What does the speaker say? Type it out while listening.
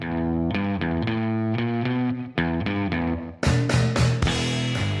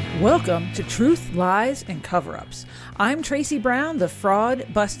Welcome to Truth, Lies, and Cover-Ups. I'm Tracy Brown, the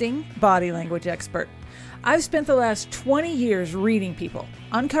fraud-busting body language expert. I've spent the last 20 years reading people,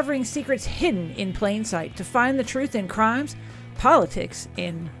 uncovering secrets hidden in plain sight to find the truth in crimes, politics,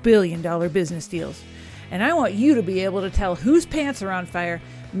 and billion-dollar business deals. And I want you to be able to tell whose pants are on fire,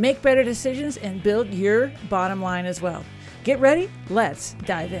 make better decisions, and build your bottom line as well. Get ready? Let's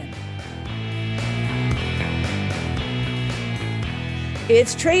dive in.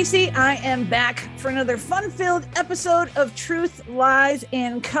 It's Tracy. I am back for another fun-filled episode of Truth, Lies,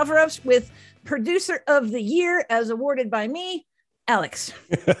 and Cover-Ups with Producer of the Year as awarded by me, Alex.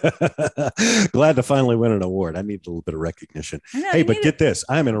 Glad to finally win an award. I need a little bit of recognition. Hey, but get this.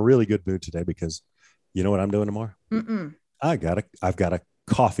 I'm in a really good mood today because you know what I'm doing tomorrow? I've got a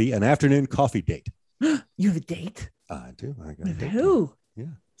coffee, an afternoon coffee date. You have a date? I do. I got with a date. Who? Yeah.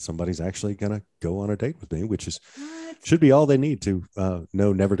 Somebody's actually going to go on a date with me, which is should be all they need to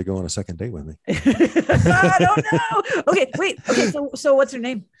know never to go on a second date with me. I don't know. Okay, wait. Okay, so what's her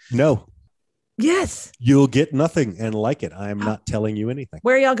name? No. Yes. You'll get nothing and like it. I'm not telling you anything.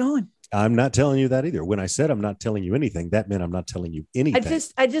 Where are y'all going? I'm not telling you that either. When I said I'm not telling you anything, that meant I'm not telling you anything.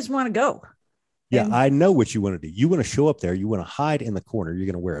 I just want to go. Yeah, I know what you want to do. You want to show up there. You want to hide in the corner. You're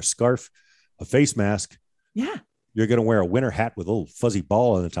going to wear a scarf, a face mask. Yeah. You're going to wear a winter hat with a little fuzzy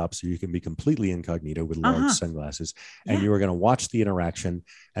ball on the top so you can be completely incognito with large sunglasses. And you are going to watch the interaction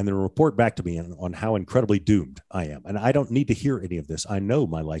and then report back to me on how incredibly doomed I am. And I don't need to hear any of this. I know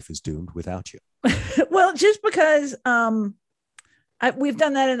my life is doomed without you. Well, just because we've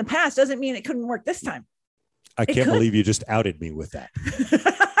done that in the past doesn't mean it couldn't work this time. I can't believe you just outed me with that.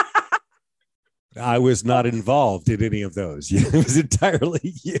 I was not involved in any of those. It was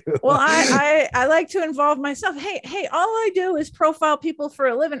entirely you. Well, I like to involve myself. Hey, all I do is profile people for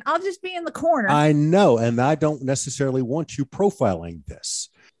a living. I'll just be in the corner. I know. And I don't necessarily want you profiling this.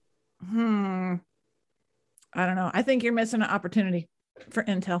 I don't know. I think you're missing an opportunity for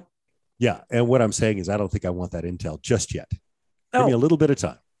intel. Yeah. And what I'm saying is I don't think I want that intel just yet. Give me a little bit of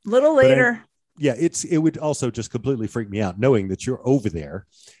time. A little later. It would also just completely freak me out knowing that you're over there.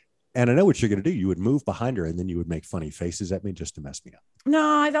 And I know what you're going to do. You would move behind her and then you would make funny faces at me just to mess me up. No,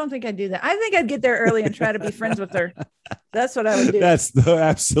 I don't think I'd do that. I think I'd get there early and try to be friends with her. That's what I would do. That's the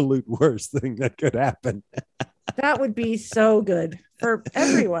absolute worst thing that could happen. That would be so good for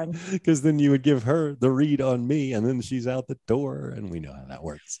everyone. Because then you would give her the read on me and then she's out the door and we know how that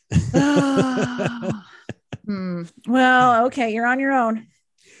works. Well, okay. You're on your own.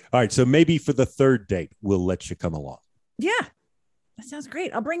 All right. So maybe for the third date, we'll let you come along. Yeah. That sounds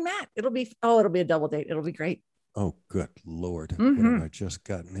great. I'll bring Matt. It'll be a double date. It'll be great. Oh, good Lord. What have I just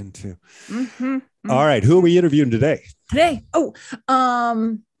gotten into? All right. Who are we interviewing today?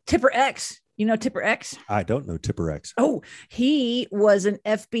 Tipper X. You know Tipper X? I don't know Tipper X. Oh, he was an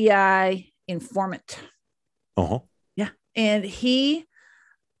FBI informant. Yeah. And he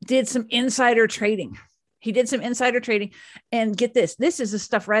did some insider trading. And get this is the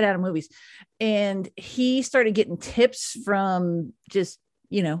stuff right out of movies. And he started getting tips from just,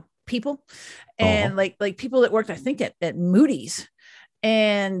 people and like people that worked, I think at Moody's.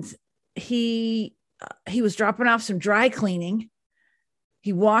 And he was dropping off some dry cleaning.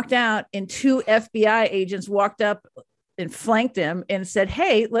 He walked out and two FBI agents walked up and flanked him and said,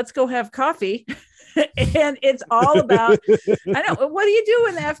 "Hey, let's go have coffee." And it's all about, I know, what do you do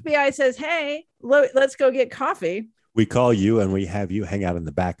when the FBI says, "Hey, let's go get coffee"? We call you and we have you hang out in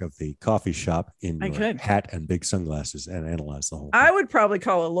the back of the coffee shop in your hat and big sunglasses and analyze the whole thing. I would probably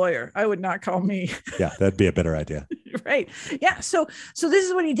call a lawyer. I would not call me. Yeah, that'd be a better idea. Right. Yeah. So this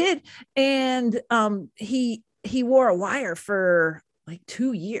is what he did. And he wore a wire for like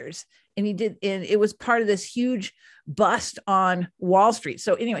 2 years. And it was part of this huge bust on Wall Street.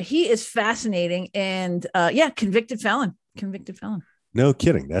 So anyway, he is fascinating and convicted felon. No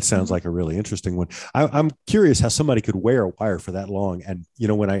kidding. That sounds like a really interesting one. I'm curious how somebody could wear a wire for that long. And,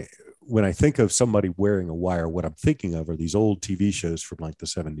 when I think of somebody wearing a wire, what I'm thinking of are these old TV shows from like the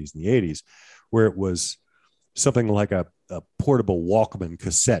 70s and the 80s, where it was something like a portable Walkman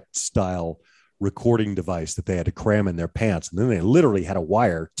cassette style recording device that they had to cram in their pants. And then they literally had a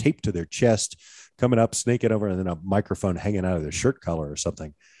wire taped to their chest, coming up, snaking over, and then a microphone hanging out of their shirt collar or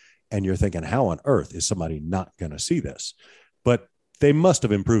something. And you're thinking, how on earth is somebody not going to see this? But they must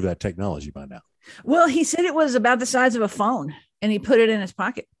have improved that technology by now. Well, he said it was about the size of a phone and he put it in his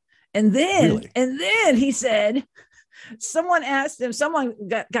pocket. And then he said, someone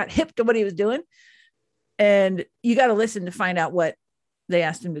got hip to what he was doing. And you got to listen to find out what they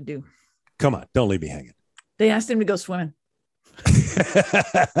asked him to do. Come on, don't leave me hanging. They asked him to go swimming.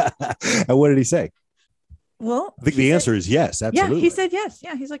 And what did he say? Well, I think the answer is yes, absolutely. Yeah, he said yes.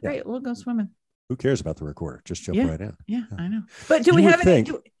 Yeah, he's like, great, we'll go swimming. Who cares about the recorder? Just jump right in. Yeah, I know. But do we have any?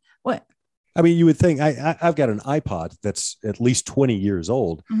 What? I mean, you would think I've got an iPod that's at least 20 years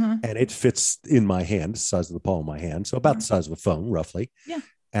old, and it fits in my hand, the size of the palm of my hand, so about the size of a phone, roughly. Yeah.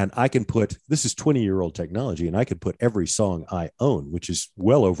 And I can put, this is 20-year-old technology, and I can put every song I own, which is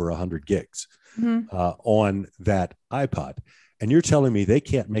well over 100 gigs, on that iPod. And you're telling me they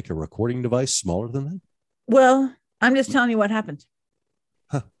can't make a recording device smaller than that? Well, I'm just telling you what happened.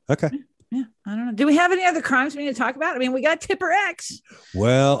 Huh. Okay. Yeah, I don't know. Do we have any other crimes we need to talk about? I mean, we got Tipper X.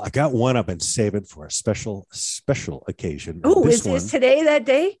 Well, I got one I've been saving for a special occasion. Oh, is today that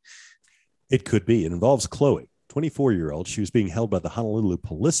day? It could be. It involves Chloe, 24-year-old. She was being held by the Honolulu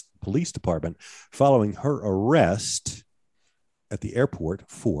Police Department following her arrest at the airport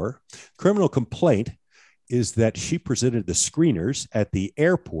for criminal complaint is that she presented the screeners at the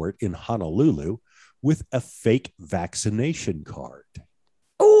airport in Honolulu with a fake vaccination card.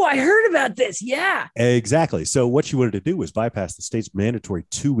 Oh, I heard about this. Yeah, exactly. So what she wanted to do was bypass the state's mandatory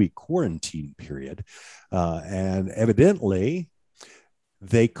 2-week quarantine period. And evidently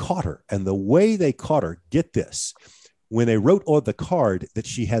they caught her. And the way they caught her, get this, when they wrote on the card that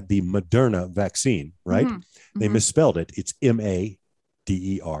she had the Moderna vaccine, right? They misspelled it. It's MADERNA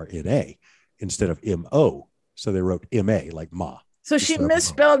instead of MO. So they wrote MA like Ma. So she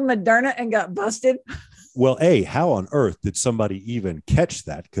misspelled Moderna and got busted. Well, A, how on earth did somebody even catch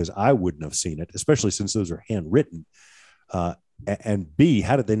that? Because I wouldn't have seen it, especially since those are handwritten. And B,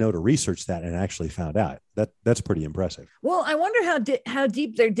 how did they know to research that and actually found out? That's pretty impressive. Well, I wonder how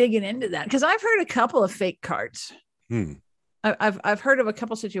deep they're digging into that, because I've heard a couple of fake cards. I've heard of a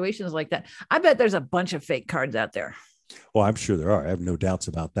couple situations like that. I bet there's a bunch of fake cards out there. Well, I'm sure there are. I have no doubts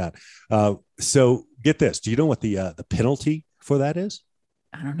about that. So get this. Do you know what the penalty for that is?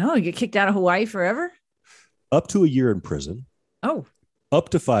 I don't know. You get kicked out of Hawaii forever? Up to a year in prison. Oh. Up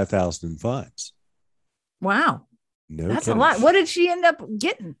to $5,000 in fines. Wow. No, that's kidding. A lot. What did she end up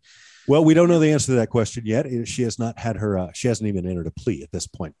getting? Well, we don't know the answer to that question yet. She has not had her. She hasn't even entered a plea at this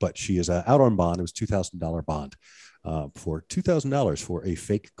point. But she is out on bond. It was $2,000 bond for $2,000 for a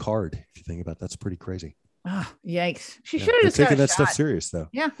fake card. If you think about that's pretty crazy. Oh, yikes! She should have just taken that stuff serious, though.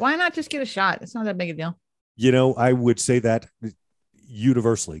 Yeah. Why not just get a shot? It's not that big a deal. You know, I would say that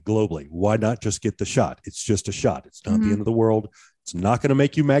universally, globally. Why not just get the shot? It's just a shot. It's not the end of the world. It's not going to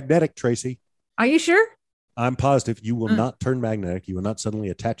make you magnetic, Tracy. Are you sure? I'm positive you will not turn magnetic. You will not suddenly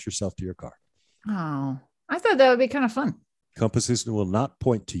attach yourself to your car. Oh, I thought that would be kind of fun. Compasses will not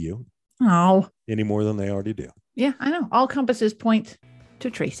point to you. Oh, any more than they already do. Yeah, I know. All compasses point to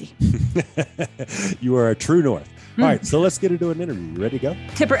Tracy. You are a true north. All right, so let's get into an interview. You ready to go?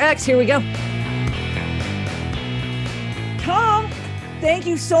 Tipper X, here we go. Tom, thank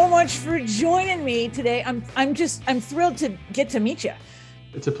you so much for joining me today. I'm thrilled to get to meet you.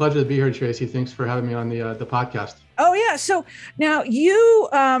 It's a pleasure to be here, Tracy. Thanks for having me on the podcast. Oh yeah. So now you're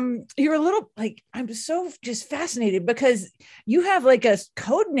a little like, I'm so just fascinated because you have like a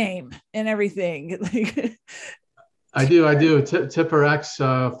code name and everything. I do. Tipper X,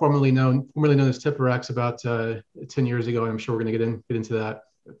 formerly known as Tipper X, about 10 years ago. I'm sure we're going to get into that.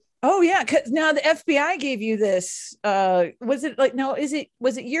 Oh yeah, because now the FBI gave you this. Was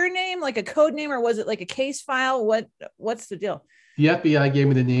it your name, like a code name, or was it like a case file? What's the deal? The FBI gave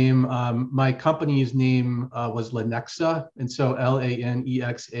me the name. My company's name was Lenexa, and so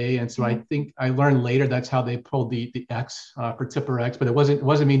Lanexa. And so I think I learned later that's how they pulled the X for Tipper X, but it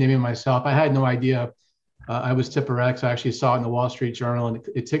wasn't me naming myself. I had no idea I was Tipper X. I actually saw it in the Wall Street Journal, and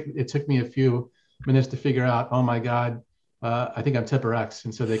it took me a few minutes to figure out, oh my God, I think I'm Tipper X.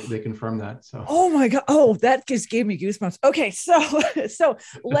 And so they confirmed that. So, oh my God. Oh, that just gave me goosebumps. Okay. So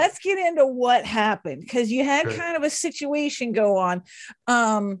let's get into what happened. Cause you had kind of a situation go on.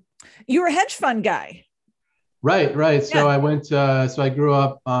 You were a hedge fund guy. Right. Yeah. So I went, so I grew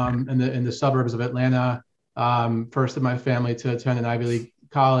up in the suburbs of Atlanta, first in my family to attend an Ivy League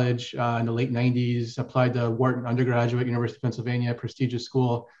college in the late 90s, applied to Wharton undergraduate, University of Pennsylvania, prestigious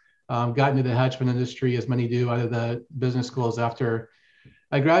school. Got into the hedge fund industry, as many do, out of the business schools after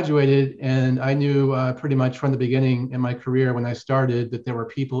I graduated. And I knew pretty much from the beginning in my career when I started that there were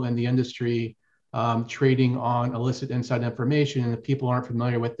people in the industry trading on illicit inside information. And if people aren't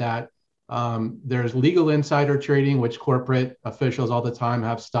familiar with that, there's legal insider trading, which corporate officials all the time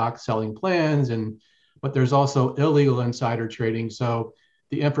have stock selling plans. But there's also illegal insider trading. So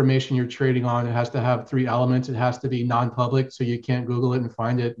the information you're trading on, it has to have 3 elements. It has to be non-public, so you can't Google it and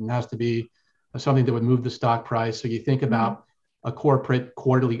find it. And it has to be something that would move the stock price. So you think about a corporate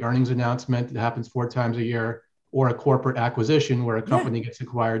quarterly earnings announcement that happens 4 times a year, or a corporate acquisition where a company gets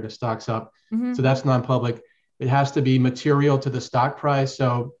acquired, the stock's up. So that's non-public. It has to be material to the stock price.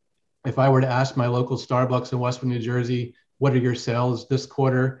 So if I were to ask my local Starbucks in Westwood, New Jersey, what are your sales this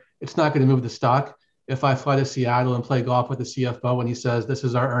quarter? It's not going to move the stock. If I fly to Seattle and play golf with the CFO and he says, this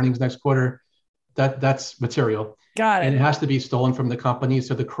is our earnings next quarter, that's material. Got it. And it has to be stolen from the company.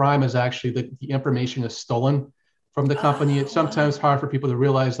 So the crime is actually the information is stolen from the company. It's sometimes hard for people to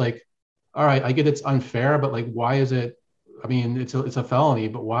realize, like, all right, I get it's unfair, but like, why is it? I mean, it's a felony,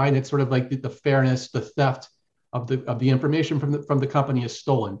 but why? And it's sort of like the fairness, the theft of the information from the company is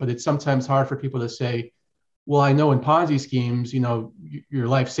stolen. But it's sometimes hard for people to say, well, I know in Ponzi schemes, your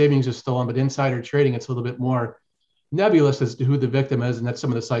life savings is stolen, but insider trading, it's a little bit more nebulous as to who the victim is. And that's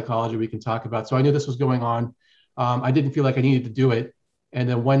some of the psychology we can talk about. So I knew this was going on. I didn't feel like I needed to do it. And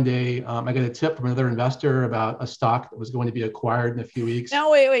then one day I got a tip from another investor about a stock that was going to be acquired in a few weeks.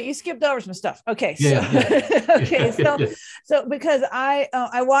 Now, wait, you skipped over some stuff. Okay. So because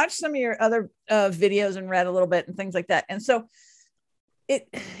I watched some of your other videos and read a little bit and things like that. And so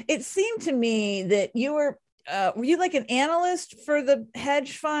it seemed to me that you were you like an analyst for the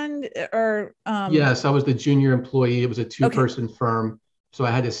hedge fund or? Yes, I was the junior employee. It was a two-person firm. So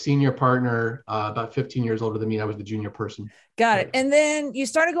I had a senior partner about 15 years older than me. I was the junior person. Got it. And then you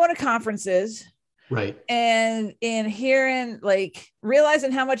started going to conferences. Right. And hearing, like,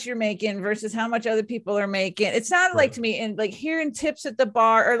 realizing how much you're making versus how much other people are making. It sounded like to me, and like hearing tips at the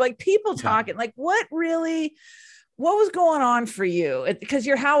bar or like people talking, like what was going on for you? Because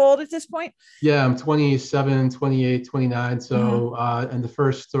you're how old at this point? Yeah, I'm 27, 28, 29. So in the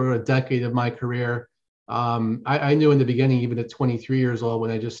first sort of decade of my career, I knew in the beginning, even at 23 years old,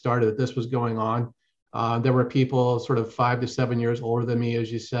 when I just started, that this was going on. There were people sort of 5 to 7 years older than me, as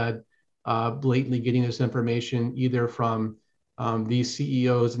you said, blatantly getting this information either from these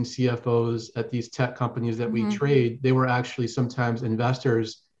CEOs and CFOs at these tech companies that we trade. They were actually sometimes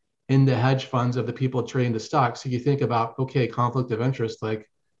investors in the hedge funds of the people trading the stock. So you think about, okay, conflict of interest, like,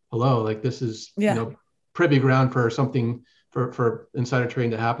 hello, like this is privy ground for something for insider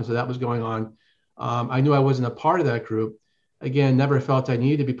trading to happen. So that was going on. I knew I wasn't a part of that group. Again, never felt I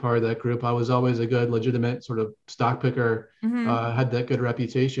needed to be part of that group. I was always a good, legitimate sort of stock picker, had that good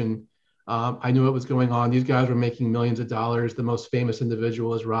reputation. I knew what was going on. These guys were making millions of dollars. The most famous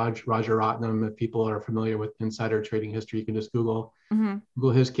individual is Roger Rotnam. If people are familiar with insider trading history, you can just Google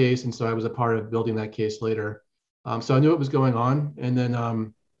his case. And so I was a part of building that case later. So I knew what was going on. And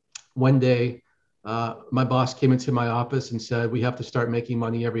then one day, my boss came into my office and said, we have to start making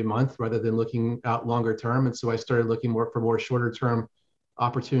money every month rather than looking out longer term. And so I started looking for more shorter term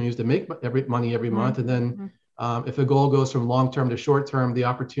opportunities to make money every month. And then if a goal goes from long term to short term, the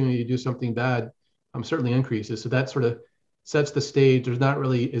opportunity to do something bad certainly increases. So that sort of sets the stage. There's not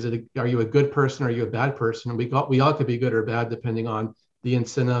really, are you a good person or are you a bad person? We all could be good or bad depending on the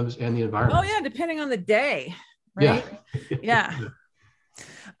incentives and the environment. Oh yeah, depending on the day, right? Yeah.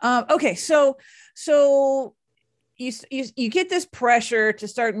 Okay, so you get this pressure to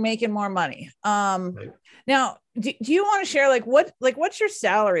start making more money. Right. Now, do you want to share what's your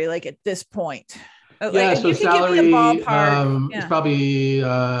salary like at this point? So salary is probably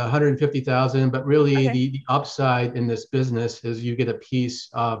 150,000, but really the upside in this business is you get a piece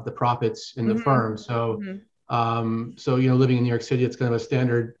of the profits in the firm. So living in New York City, it's kind of a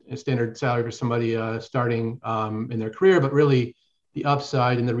standard salary for somebody starting in their career, but really the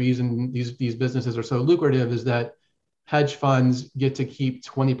upside and the reason these businesses are so lucrative is that hedge funds get to keep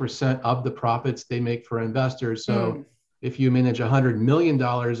 20% of the profits they make for investors. So if you manage $100 million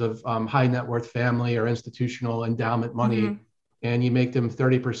of high net worth family or institutional endowment money and you make them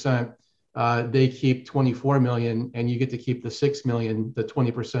 30%, they keep 24 million and you get to keep the 6 million, the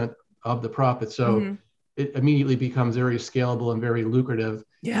 20% of the profit. So it immediately becomes very scalable and very lucrative.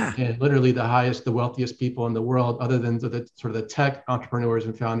 Yeah. And literally the wealthiest people in the world, other than the sort of the tech entrepreneurs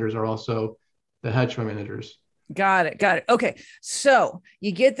and founders, are also the hedge fund managers. Got it. Okay. So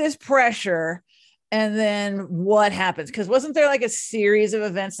you get this pressure and then what happens? Because wasn't there like a series of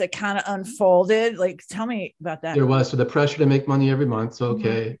events that kind of unfolded? Like, tell me about that. There was. So the pressure to make money every month. So,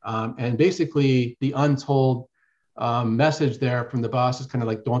 okay. And basically the untold message there from the boss is kind of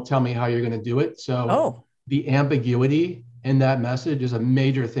like, don't tell me how you're going to do it. So the ambiguity in that message is a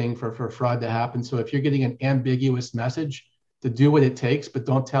major thing for fraud to happen. So if you're getting an ambiguous message to do what it takes, but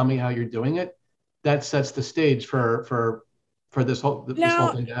don't tell me how you're doing it, that sets the stage for this whole thing to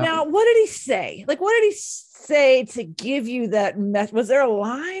happen. Now, what did he say? Like, what did he say to give you that message? Was there a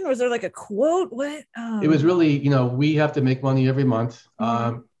line? Was there like a quote? What? It was really, we have to make money every month.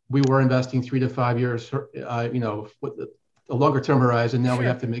 We were investing 3 to 5 years, with a longer term horizon. Now we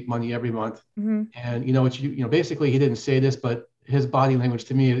have to make money every month. And, basically he didn't say this, but his body language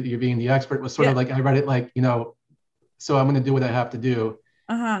to me, you're being the expert, was sort of like, I read it like, so I'm going to do what I have to do.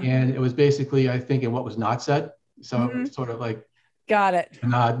 And it was basically, I think, in what was not said. So sort of like, got it. A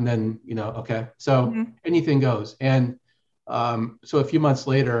nod, and then, okay. So anything goes. And so a few months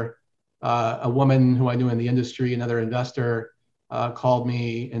later, a woman who I knew in the industry, another investor, called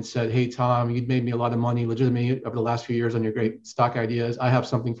me and said, "Hey, Tom, you'd made me a lot of money legitimately over the last few years on your great stock ideas. I have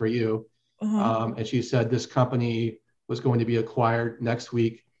something for you." And she said, "This company was going to be acquired next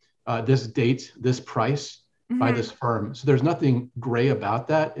week, this date, this price, by this firm." So there's nothing gray about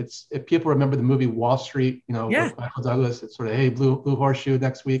that. It's, if people remember the movie Wall Street, with Michael Douglas, it's sort of, hey, blue horseshoe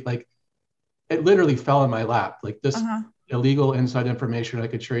next week. Like, it literally fell in my lap. Like, this illegal inside information I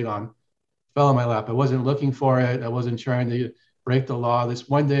could trade on fell in my lap. I wasn't looking for it. I wasn't trying to break the law. This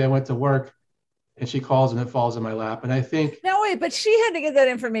one day I went to work and she calls and it falls in my lap. And I think, no, wait, but she had to get that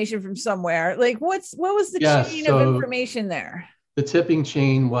information from somewhere. Like, what was the chain of information there? The tipping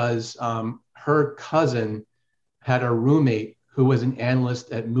chain was, her cousin had a roommate who was an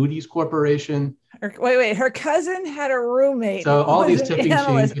analyst at Moody's Corporation. Wait, her cousin had a roommate. So all these tipping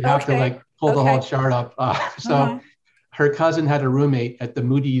chains, you have to like pull the whole chart up. Her cousin had a roommate at the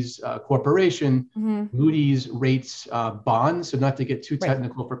Moody's Corporation. Moody's rates bonds. So not to get too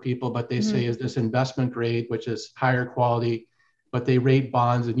technical for people, but they say, is this investment grade, which is higher quality, but they rate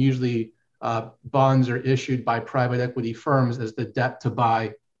bonds, and usually bonds are issued by private equity firms as the debt to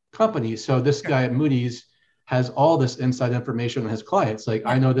buy companies. So this guy at Moody's has all this inside information on his clients. Like,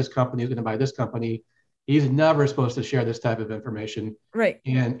 I know this company is going to buy this company. He's never supposed to share this type of information. Right.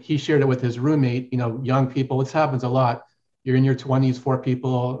 And he shared it with his roommate, young people. This happens a lot. You're in your 20s, 4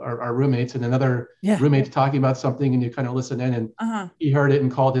 people are roommates, and another roommate's talking about something, and you kind of listen in, and he heard it and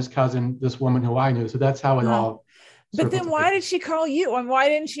called his cousin, this woman who I knew. So that's how it all. But then why did she call you? And why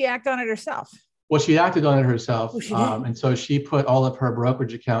didn't she act on it herself? Well, she acted on it herself. Oh, she did. And so she put all of her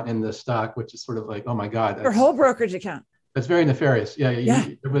brokerage account in the stock, which is sort of like, oh my God. Her whole brokerage account. That's very nefarious.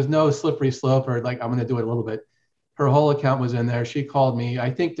 There was no slippery slope or like, I'm going to do it a little bit. Her whole account was in there. She called me,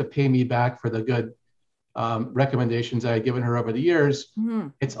 I think, to pay me back for the good recommendations I had given her over the years.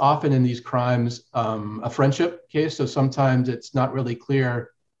 It's often in these crimes a friendship case. So sometimes it's not really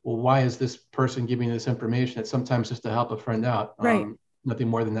clear, well, why is this person giving this information? It's sometimes just to help a friend out. Right. Nothing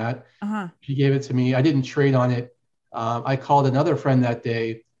more than that. She gave it to me. I didn't trade on it. I called another friend that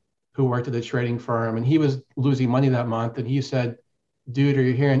day who worked at a trading firm, and he was losing money that month. And he said, "Dude, are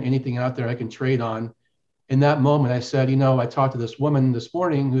you hearing anything out there I can trade on?" In that moment, I said, I talked to this woman this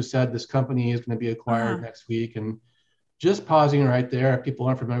morning who said this company is going to be acquired next week. And just pausing right there, if people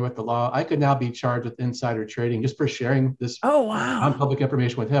aren't familiar with the law, I could now be charged with insider trading just for sharing this non-public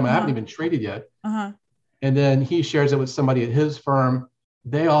information with him. I haven't even traded yet. And then he shares it with somebody at his firm.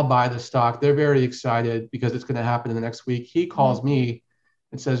 They all buy the stock. They're very excited because it's going to happen in the next week. He calls me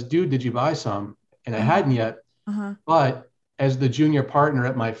and says, "Dude, did you buy some?" And I hadn't yet. But as the junior partner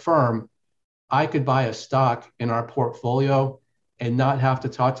at my firm, I could buy a stock in our portfolio and not have to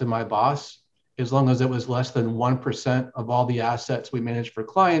talk to my boss as long as it was less than 1% of all the assets we manage for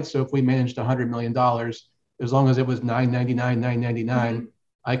clients. So if we managed $100 million, as long as it was $9.99,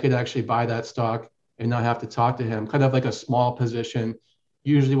 I could actually buy that stock and not have to talk to him. Kind of like a small position.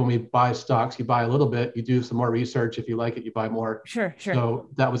 Usually when we buy stocks, you buy a little bit, you do some more research. If you like it, you buy more. Sure. So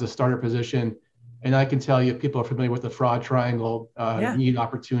that was a starter position. And I can tell you, if people are familiar with the fraud triangle, need,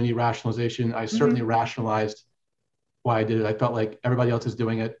 opportunity, rationalization, I certainly rationalized why I did it. I felt like everybody else is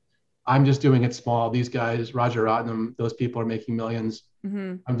doing it. I'm just doing it small. These guys, Roger Rottenham, those people are making millions.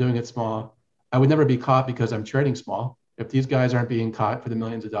 I'm doing it small. I would never be caught because I'm trading small. If these guys aren't being caught for the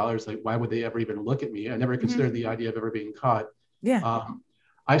millions of dollars, like, why would they ever even look at me? I never considered the idea of ever being caught.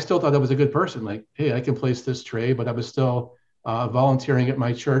 I still thought I was a good person. Like, hey, I can place this trade, but I was still volunteering at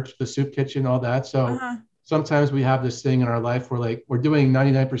my church, the soup kitchen, all that. So sometimes we have this thing in our life where like, we're doing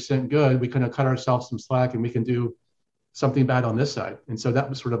 99% good. We kind of cut ourselves some slack and we can do something bad on this side. And so that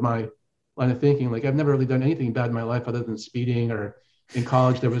was sort of my line of thinking. Like, I've never really done anything bad in my life other than speeding, or in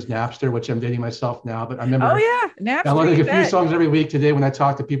college, there was Napster, which I'm dating myself now, but I remember downloading a few songs every week. Today, when I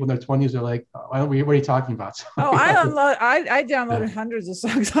talk to people in their 20s, they're like, what are you talking about? So, I downloaded hundreds of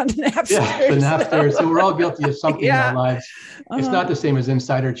songs on Napster. Yeah, the Napster. So we're all guilty of something in our lives. It's not the same as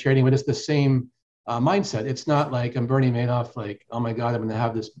insider trading, but it's the same mindset. It's not like I'm Bernie Madoff, like, oh my God, I'm going to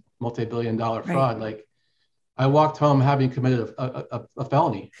have this multi-billion-dollar fraud. Like, I walked home having committed a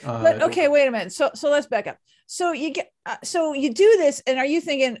felony. But okay, wait a minute. So let's back up. So you do this, and are you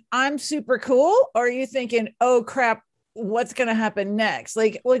thinking I'm super cool, or are you thinking, oh crap, what's going to happen next?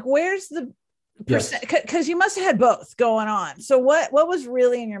 Like where's the percent? Because you must have had both going on. So what was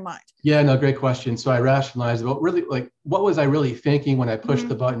really in your mind? Yeah, no, great question. So I rationalized about really like what was I really thinking when I pushed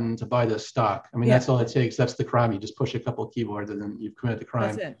the button to buy this stock? I mean, that's all it takes. That's the crime. You just push a couple of keyboards and then you've committed the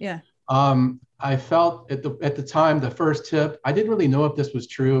crime. That's it. Yeah. I felt at the time, the first tip, I didn't really know if this was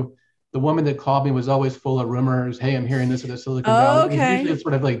true. The woman that called me was always full of rumors. Hey, I'm hearing this at the Silicon Valley. Okay. Usually it's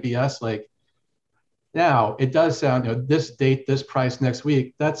sort of like BS. Like now it does sound, this date, this price next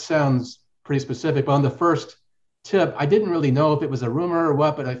week. That sounds pretty specific. But on the first tip, I didn't really know if it was a rumor or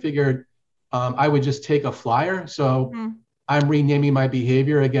what, but I figured I would just take a flyer. So I'm renaming my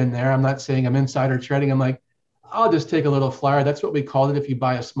behavior again there. I'm not saying I'm insider trading. I'm like, I'll just take a little flyer. That's what we called it if you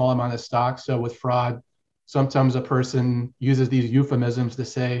buy a small amount of stock. So with fraud, sometimes a person uses these euphemisms to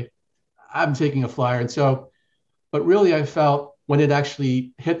say, I'm taking a flyer. And so, but really I felt when it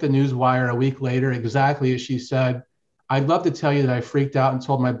actually hit the news wire a week later, exactly as she said, I'd love to tell you that I freaked out and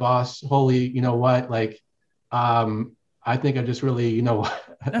told my boss, holy, you know what, like, I think I just really,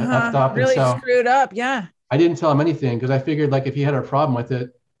 effed up. Really screwed up. Yeah. I didn't tell him anything because I figured like if he had a problem with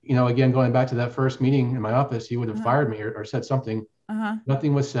it, again, going back to that first meeting in my office, he would have fired me or said something.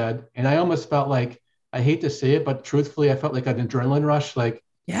 Nothing was said. And I almost felt like, I hate to say it, but truthfully, I felt like an adrenaline rush. Like,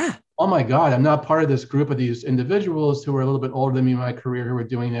 oh my God, I'm not part of this group of these individuals who were a little bit older than me in my career who were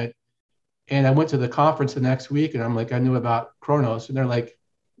doing it. And I went to the conference the next week and I'm like, I knew about Kronos. And they're like,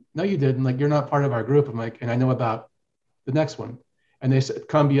 no, you didn't. Like, you're not part of our group. I'm like, and I know about the next one. And they said,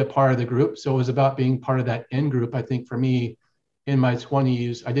 come be a part of the group. So it was about being part of that in group. I think for me, in my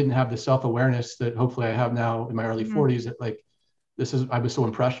 20s, I didn't have the self-awareness that hopefully I have now in my early 40s that like, I was so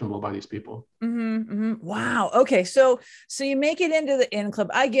impressionable by these people. Wow. Okay. So you make it into the in club.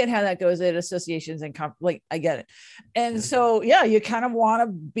 I get how that goes at associations and I get it. And so, yeah, you kind of want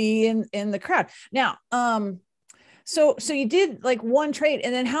to be in the crowd now. So you did like one trade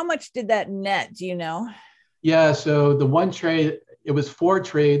and then how much did that net? Do you know? Yeah. So the one trade, it was 4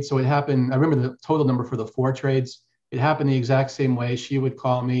 trades. So it happened. I remember the total number for the 4 trades. It happened the exact same way. She would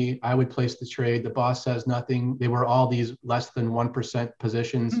call me. I would place the trade. The boss says nothing. They were all these less than 1%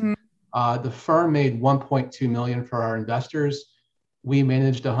 positions. The firm made 1.2 million for our investors. We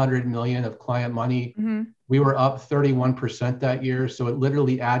managed 100 million of client money. We were up 31% that year. So it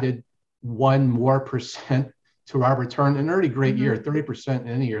literally added 1% more to our return. An already great year, 30% in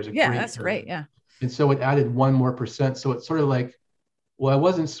any year is a great year. That's great. Yeah. And so it added 1% more. So it's sort of like, well, I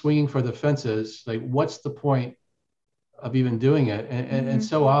wasn't swinging for the fences. Like, what's the point of even doing it? And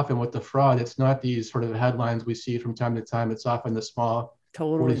so often with the fraud, it's not these sort of headlines we see from time to time. It's often the small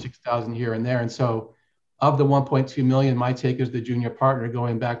 46,000 here and there. And so of the 1.2 million, my take is the junior partner,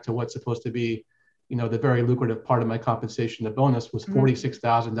 going back to what's supposed to be, the very lucrative part of my compensation, the bonus was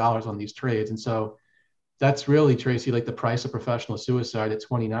 $46,000 on these trades. And so that's really, Tracy, like the price of professional suicide at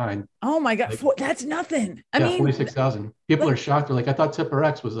 29. Oh my God. Like, that's nothing. I mean, 46,000. People are shocked. They're like, I thought Tipper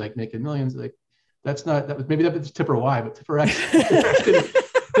X was like making millions. Like, maybe that was Tipper Y, but Tipper X,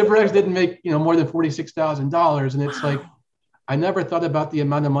 Tipper X didn't make, more than $46,000. And it's like, I never thought about the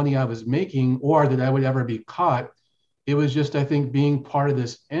amount of money I was making or that I would ever be caught. It was just, I think, being part of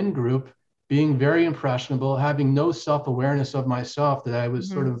this in group, being very impressionable, having no self-awareness of myself, that I was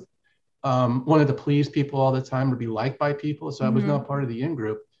sort of wanted to please people all the time, to be liked by people. So I was not part of the in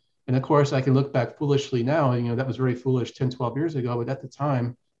group. And of course, I can look back foolishly now, that was very foolish 10, 12 years ago. But at the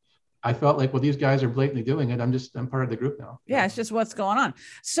time, I felt like, well, these guys are blatantly doing it. I'm part of the group now. Yeah, it's just what's going on.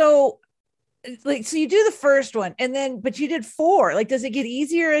 So you do the first one but you did 4. Like, does it get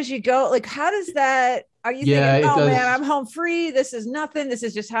easier as you go? Like, how does that, are you thinking, oh man, I'm home free. This is nothing. This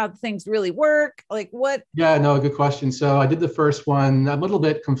is just how things really work. Like what? Yeah, no, good question. So I did the first one. I'm a little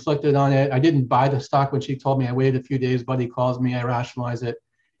bit conflicted on it. I didn't buy the stock when she told me. I waited a few days. Buddy calls me. I rationalize it.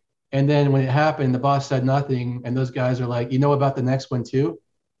 And then when it happened, the boss said nothing. And those guys are like, about the next one too?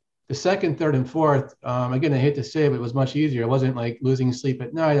 The second, third, and fourth, again, I hate to say it, but it was much easier. I wasn't like losing sleep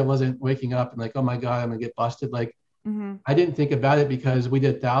at night. I wasn't waking up and like, oh my God, I'm gonna get busted. Like, I didn't think about it because we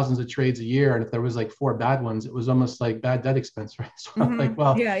did thousands of trades a year. And if there was like 4 bad ones, it was almost like bad debt expense, right? So I'm like,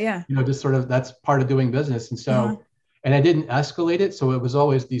 well, just sort of, that's part of doing business. And so, and I didn't escalate it. So it was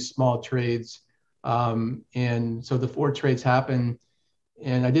always these small trades. And so the 4 trades happened.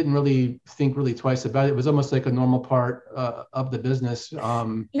 And I didn't really think twice about it. It was almost like a normal part of the business.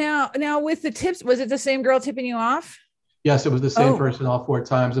 Now with the tips, was it the same girl tipping you off? Yes, it was the same person all 4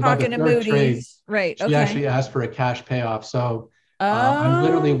 times. About the third trade, right? She actually asked for a cash payoff. So I'm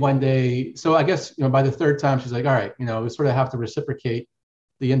literally one day. So I guess by the 3rd time, she's like, all right, we sort of have to reciprocate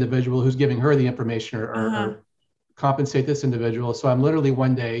the individual who's giving her the information or compensate this individual. So I'm literally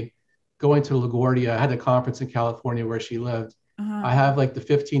one day going to LaGuardia. I had a conference in California where she lived. I have like the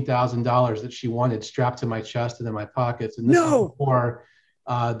 $15,000 that she wanted strapped to my chest and in my pockets. And this is before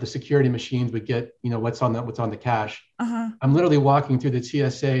the security machines would get, what's on the cash. I'm literally walking through the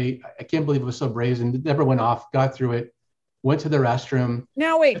TSA. I can't believe it was so brazen. It never went off, got through it, went to the restroom.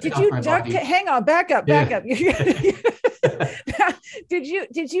 Now, wait, did you hang on, back up. Did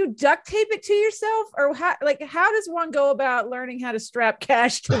you duct tape it to yourself, or how does one go about learning how to strap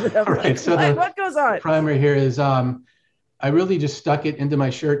cash to them? Right. So what goes on? The primary here is, I really just stuck it into my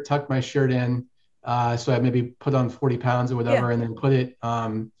shirt, tucked my shirt in. So I maybe put on 40 pounds or whatever, and then put it, I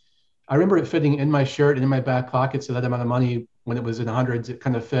remember it fitting in my shirt and in my back pocket. So that amount of money, when it was in the hundreds, it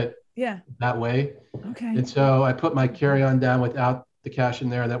kind of fit that way. Okay. And so I put my carry-on down without the cash in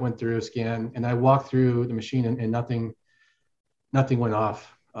there. That went through a scan, and I walked through the machine and nothing went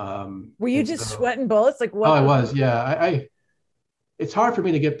off. Were you just sweating bullets? Like what? Oh, I was. Yeah. It's hard for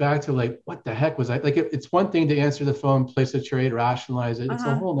me to get back to like, what the heck was I like? It's one thing to answer the phone, place a trade, rationalize it. It's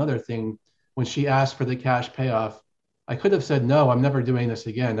a whole other thing when she asked for the cash payoff. I could have said, no, I'm never doing this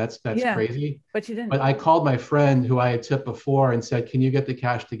again. That's crazy. But you didn't. But I called my friend who I had tipped before and said, can you get the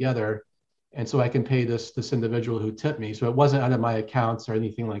cash together? And so I can pay this individual who tipped me. So it wasn't out of my accounts or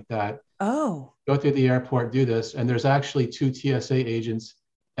anything like that. Oh. Go through the airport, do this. And there's actually 2 TSA agents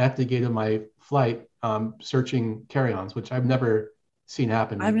at the gate of my flight searching carry-ons, which I've never seen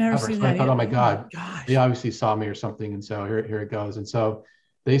happen. I've never seen that. I thought, oh my God, they obviously saw me or something. And so here it goes. And so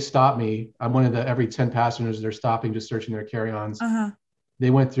they stopped me. I'm one of the every 10 passengers they're stopping, just searching their carry-ons. They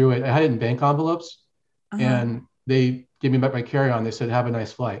went through it. I had it in bank envelopes, and they gave me back my carry-on. They said, have a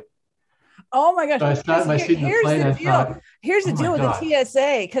nice flight. Oh my gosh. So I sat in my seat in the plane. Here's the deal with the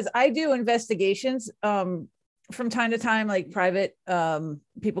TSA, because I do investigations from time to time, like private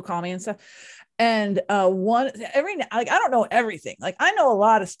people call me and stuff. And I don't know everything. Like I know a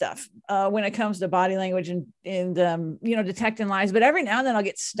lot of stuff when it comes to body language and detecting lies, but every now and then I'll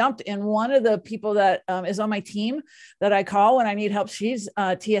get stumped. And one of the people that is on my team that I call when I need help, she's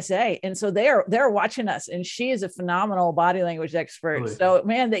TSA. And so they're watching us, and she is a phenomenal body language expert. Really? So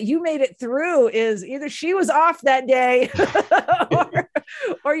man, that you made it through is either she was off that day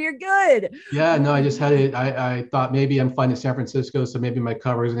or you're good. Yeah, no, I just had it. I thought maybe I'm flying to San Francisco, so maybe my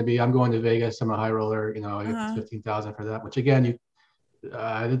cover is going to be, I'm going to Vegas. I'm a high roller, I get 15,000 for that, which again,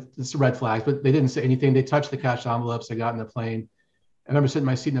 it's red flags, but they didn't say anything. They touched the cash envelopes. I got in the plane. I remember sitting in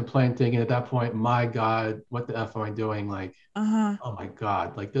my seat in the plane thinking at that point, my God, what the F am I doing? Like, oh my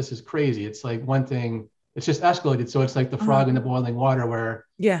God, like this is crazy. It's like one thing, it's just escalated. So it's like the frog in the boiling water where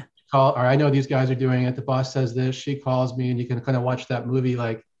or I know these guys are doing it. The boss says this, she calls me, and you can kind of watch that movie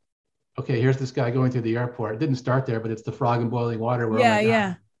like, okay, here's this guy going through the airport. It didn't start there, but it's the frog in boiling water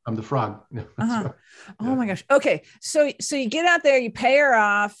where I'm the frog. Oh my gosh. Okay. So you get out there, you pay her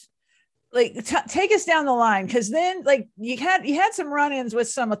off. Like take us down the line, because then like you had some run-ins with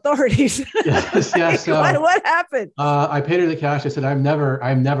some authorities. Yes. What happened? I paid her the cash. I said, I'm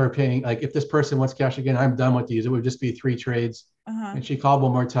never paying. Like if this person wants cash again, I'm done with these. It would just be 3 trades. And she called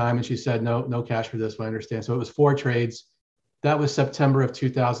one more time and she said, no cash for this one. I understand. So it was 4 trades. That was September of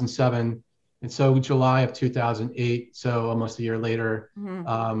 2007. And so July of 2008, so almost a year later,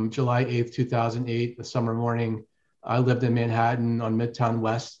 July 8th, 2008, the summer morning, I lived in Manhattan on Midtown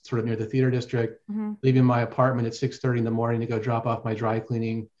West, sort of near the theater district, leaving my apartment at 6:30 in the morning to go drop off my dry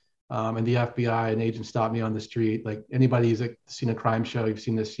cleaning. And the FBI, an agent stopped me on the street. Like anybody who's seen a crime show, you've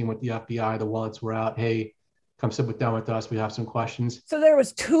seen this scene with the FBI, the wallets were out. Hey, come sit down with us. We have some questions. So there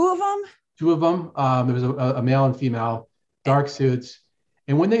was 2 of them? 2 of them. There was a male and female, dark suits.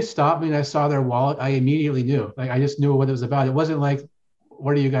 And when they stopped me and I saw their wallet, I immediately knew. Like I just knew what it was about. It wasn't like,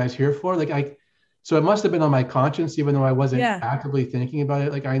 what are you guys here for? So it must have been on my conscience, even though I wasn't actively thinking about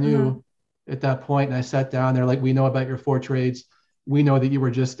it. Like I knew at that point, and I sat down there, like, we know about your 4 trades. We know that you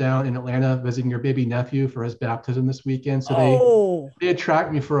were just down in Atlanta visiting your baby nephew for his baptism this weekend. So they had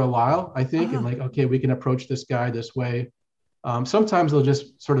tracked me for a while, I think, and like, okay, we can approach this guy this way. Sometimes they'll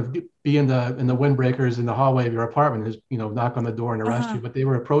just sort of be in the windbreakers in the hallway of your apartment, just, knock on the door and arrest you. But they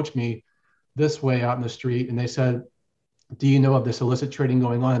were approach me this way out in the street, and they said, do you know of this illicit trading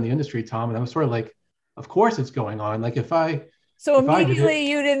going on in the industry, Tom? And I was sort of like, of course it's going on. Like immediately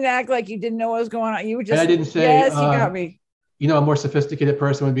you didn't act like you didn't know what was going on. You were just, I didn't say, yes, you got me. A more sophisticated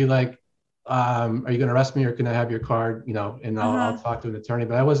person would be like, are you going to arrest me, or can I have your card? And I'll talk to an attorney.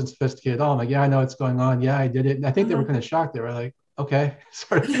 But I wasn't sophisticated at all. I'm like, yeah, I know what's going on. Yeah, I did it. And I think they were kind of shocked. They were like, okay,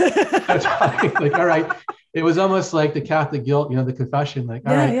 sort of like, all right. It was almost like the Catholic guilt, the confession, like,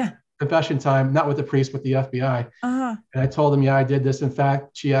 all right, confession time, not with the priest, but the FBI. And I told them, yeah, I did this. In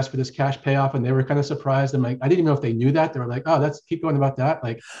fact, she asked for this cash payoff, and they were kind of surprised. I'm like, I didn't even know if they knew that. They were like, oh, keep going about that.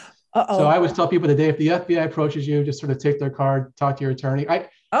 Like, Uh-oh. So I always tell people today, if the FBI approaches you, just sort of take their card, talk to your attorney. I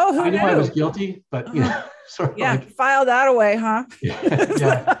knew I was guilty, but sort of like, file that away, huh?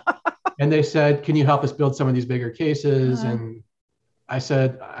 Yeah. And they said, can you help us build some of these bigger cases? And I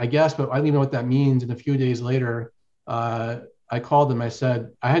said, I guess, but I don't even know what that means. And a few days later, I called them. I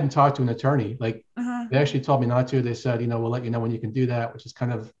said, I hadn't talked to an attorney. Like they actually told me not to. They said, we'll let you know when you can do that, which is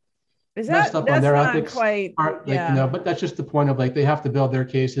kind of messed up on their ethics part. Like, but that's just the point of like, they have to build their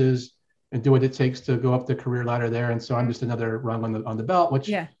cases and do what it takes to go up the career ladder there. And so I'm just another rung on the belt, which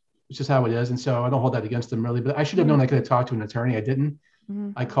is how it is. And so I don't hold that against them really, but I should have known I could have talked to an attorney. I didn't.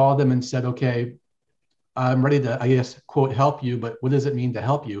 I called them and said, okay, I'm ready to, I guess, quote, help you, but what does it mean to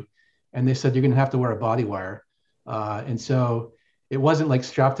help you? And they said, you're going to have to wear a body wire. And so it wasn't like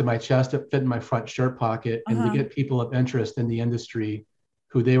strapped to my chest, it fit in my front shirt pocket. And to get people of interest in the industry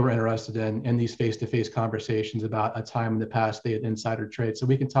who they were interested in these face-to-face conversations about a time in the past they had insider trade. So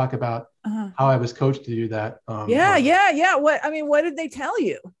we can talk about how I was coached to do that. What did they tell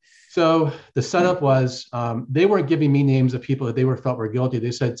you? So the setup was, they weren't giving me names of people that they felt were guilty.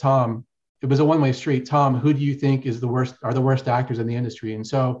 They said, Tom, it was a one-way street. Tom, who do you think are the worst actors in the industry? And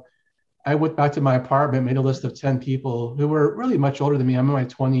so I went back to my apartment, made a list of 10 people who were really much older than me. I'm in my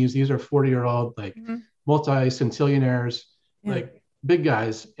 20s. These are 40-year-old, like multi-centillionaires, like big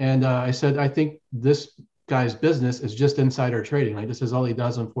guys. And I said, I think this guy's business is just insider trading. Like this is all he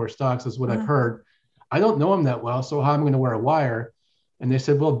does on 4 stocks is what I've heard. I don't know him that well. So how am I going to wear a wire? And they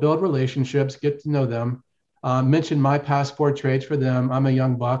said, well, build relationships, get to know them, mention my past 4 trades for them. I'm a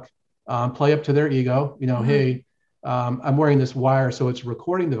young buck, play up to their ego. Hey, I'm wearing this wire, so it's a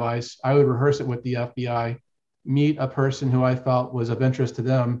recording device. I would rehearse it with the FBI, meet a person who I felt was of interest to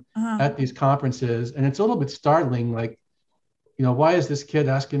them at these conferences. And it's a little bit startling, like, why is this kid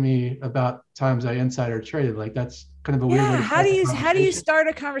asking me about times I insider traded? Like, that's kind of a weird way to how do you start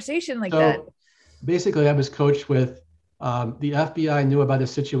a conversation like that? Basically, I was coached with the FBI knew about a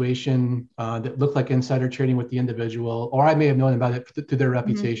situation that looked like insider trading with the individual, or I may have known about it through their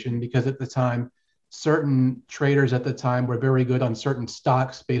reputation, because at the time, certain traders at the time were very good on certain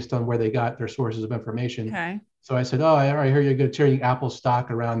stocks based on where they got their sources of information. Okay. So I said, I hear you're good trading Apple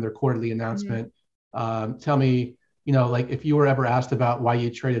stock around their quarterly announcement. Tell me, like if you were ever asked about why you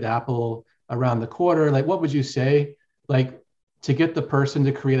traded Apple around the quarter, like what would you say? Like to get the person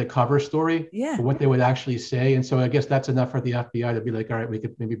to create a cover story for what they would actually say. And so I guess that's enough for the FBI to be like, all right, we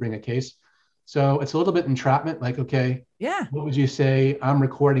could maybe bring a case. So it's a little bit entrapment, like, okay, what would you say? I'm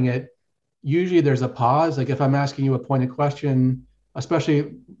recording it. Usually there's a pause. Like if I'm asking you a pointed question,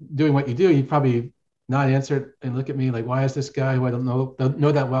 especially doing what you do, you'd probably not answer it and look at me like, why is this guy who I don't know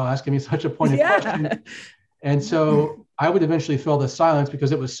that well asking me such a pointed question? And so I would eventually fill the silence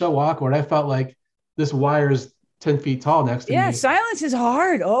because it was so awkward. I felt like this wire is 10 feet tall next to me. Yeah, silence is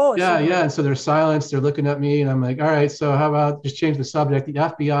hard. And so there's silence. They're looking at me and I'm like, all right, so how about just change the subject? The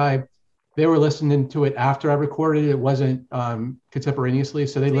FBI, they were listening to it after I recorded it. It wasn't contemporaneously.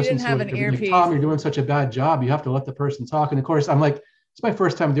 So they listened to it. Like, Tom, you're doing such a bad job. You have to let the person talk. And of course, I'm like, it's my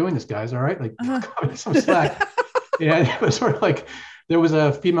first time doing this, guys. All right. Like some slack. And it was sort of like, there was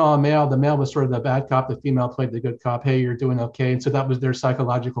a female and male. The male was sort of the bad cop. The female played the good cop. Hey, you're doing okay. And so that was their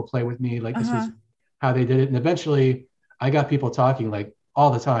psychological play with me. Like this is how they did it. And eventually I got people talking like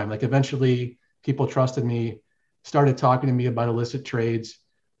all the time. Like eventually people trusted me, started talking to me about illicit trades.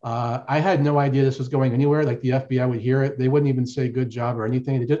 I had no idea this was going anywhere. Like the FBI would hear it. They wouldn't even say good job or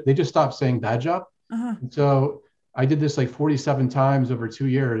anything. They just stopped saying bad job. And so I did this like 47 times over 2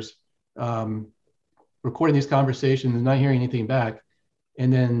 years, recording these conversations and not hearing anything back.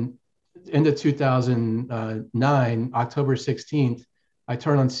 And then into 2009, October 16th, I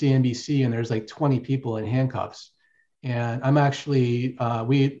turn on CNBC and there's like 20 people in handcuffs. And I'm actually,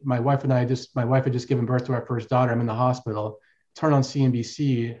 my wife had just given birth to our first daughter. I'm in the hospital. Turn on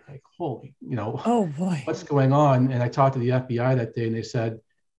CNBC, like, holy, oh boy, what's going on? And I talked to the FBI that day and they said,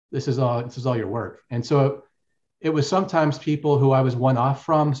 this is all your work. And so it was sometimes people who I was one off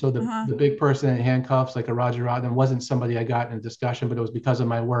from. So the big person in handcuffs, like a Roger Rodman, wasn't somebody I got in a discussion, but it was because of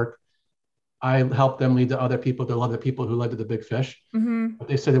my work. I helped them lead to other people who led to the big fish. But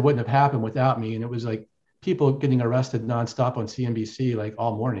they said it wouldn't have happened without me. And it was like people getting arrested nonstop on CNBC, like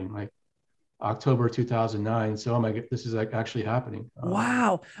all morning, like October 2009. So, oh my God, this is like actually happening.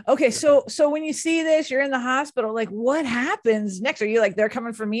 Wow. Okay. So when you see this, you're in the hospital, like what happens next? Are you like, they're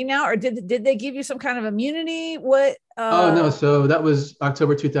coming for me now? Or did they give you some kind of immunity? What? Oh no. So that was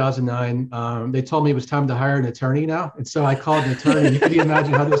October 2009. They told me it was time to hire an attorney now. And so I called an attorney. Can you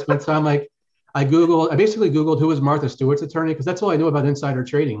imagine how this went? So I'm like, I basically Googled who was Martha Stewart's attorney, because that's all I knew about insider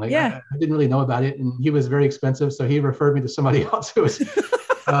trading. Like I didn't really know about it. And he was very expensive. So he referred me to somebody else who was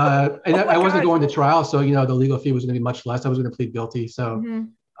And Oh my I wasn't gosh. going to trial, so the legal fee was going to be much less. I was going to plead guilty. So Mm-hmm.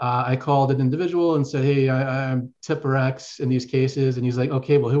 I called an individual and said, "Hey, I'm Tipper X in these cases," and he's like,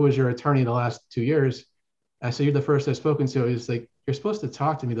 "Okay, well, who was your attorney the last 2 years?" I said, "You're the first I've spoken to." He's like, "You're supposed to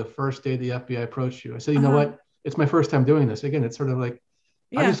talk to me the first day the FBI approached you." I said, "You know Uh-huh. what? It's my first time doing this. Again, it's sort of like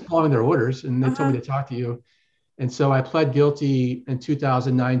I'm Yeah. just following their orders, and they told Uh-huh. me to talk to you." And so I pled guilty in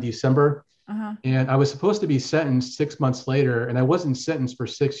 2009 December, Uh-huh. and I was supposed to be sentenced 6 months later, and I wasn't sentenced for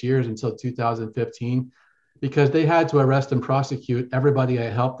 6 years until 2015 because they had to arrest and prosecute everybody I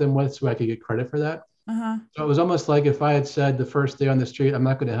helped them with so I could get credit for that. Uh-huh. So it was almost like if I had said the first day on the street, "I'm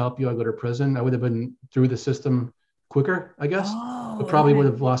not going to help you, I'll go to prison," I would have been through the system quicker, I guess, but Oh, probably would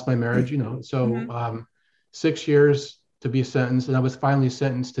okay. have lost my marriage. So Mm-hmm. 6 years to be sentenced. And I was finally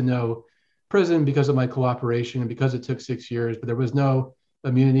sentenced to no prison because of my cooperation and because it took 6 years, but there was no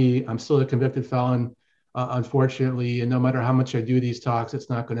immunity. I'm still a convicted felon, unfortunately. And no matter how much I do these talks, it's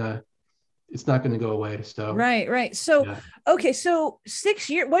not gonna go away. So Right, right. So, yeah. okay, so 6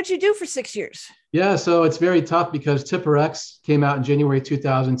 years. What'd you do for 6 years? Yeah, so it's very tough because Tipper X came out in January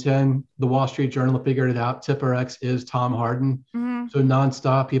 2010. The Wall Street Journal figured it out. Tipper X is Tom Harden. Mm-hmm. So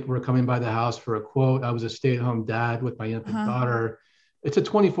nonstop, people were coming by the house for a quote. I was a stay-at-home dad with my infant Uh-huh. daughter. It's a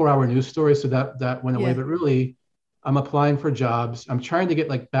 24-hour news story, so that went away. Yeah. But really, I'm applying for jobs. I'm trying to get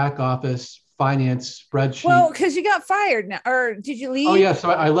like back office, finance, Well, spreadsheet. because you got fired now, or did you Oh leave? yeah, so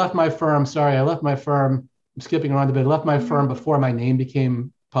I left my firm. Sorry, I left my firm. I'm skipping around a bit. I left my Mm-hmm. firm before my name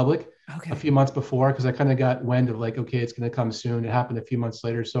became public a Okay. few months before because I kind of got wind of like, okay, it's going to come soon. It happened a few months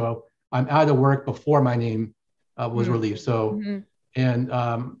later. So I'm out of work before my name was released. So, Mm-hmm. and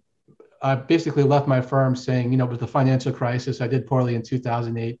I basically left my firm saying, with the financial crisis, I did poorly in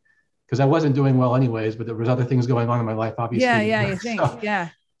 2008 because I wasn't doing well anyways, but there was other things going on in my life, Yeah, obviously. yeah, you think. So, Yeah.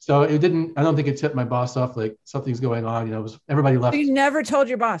 so it didn't, I don't think it tipped my boss off like something's going on. It was everybody So left. you never told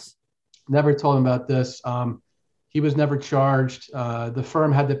your boss. Never told him about this. He was never charged. The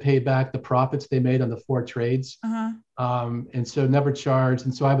firm had to pay back the profits they made on the four trades. Uh-huh. And so never charged.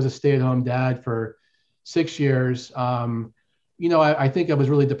 And so I was a stay-at-home dad for 6 years. I think I was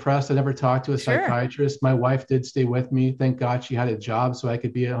really depressed. I never talked to a Sure. psychiatrist. My wife did stay with me. Thank God she had a job so I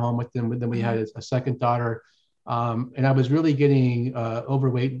could be at home with them. Then we Uh-huh. had a second daughter. And I was really getting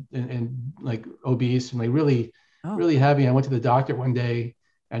overweight and like obese and like really, Oh. really heavy. I went to the doctor one day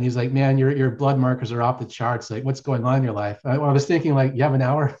and he's like, "Man, your blood markers are off the charts. Like, what's going on in your life?" I was thinking, like, "You have an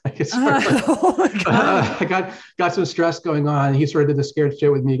hour?" Like, it's sort of like, Oh my God. I got some stress going on. He sort of did the scared shit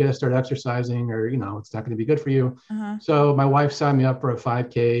with me. You got to start exercising, or it's not going to be good for you. Uh-huh. So my wife signed me up for a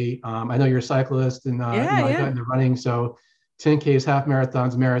 5K. I know you're a cyclist, and Yeah, I got yeah. into running. So 10Ks, half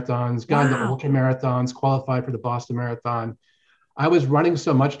marathons, got into Wow. ultra marathons, qualified for the Boston Marathon. I was running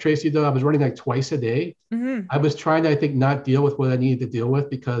so much, Tracy, though. I was running like twice a day. Mm-hmm. I was trying to, I think, not deal with what I needed to deal with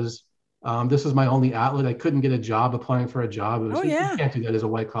because this is my only outlet. I couldn't get a job applying for a job. Oh You yeah. can't do that as a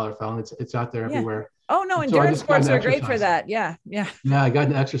white collar felon. It's out there Yeah. everywhere. Oh no, And so I endurance just got sports into are great for exercise. that. Yeah. Yeah. Yeah, I got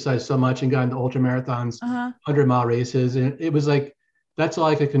into exercise so much and got into ultra marathons, Uh-huh. 100-mile races. And it was like, that's all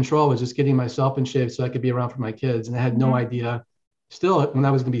I could control was just getting myself in shape so I could be around for my kids. And I had no Mm-hmm. idea still when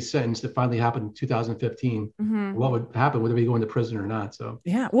I was going to be sentenced. It finally happened in 2015. Mm-hmm. What would happen, whether we go into prison or not.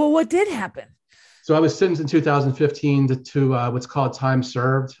 Yeah. Well, what did happen? So I was sentenced in 2015 to what's called time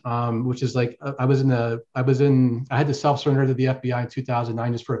served, which is like I had to self surrender to the FBI in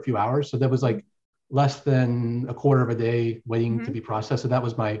 2009 just for a few hours. So that was like less than a quarter of a day waiting to Mm-hmm. be processed. So that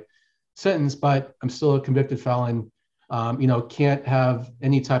was my sentence, but I'm still a convicted felon. Can't have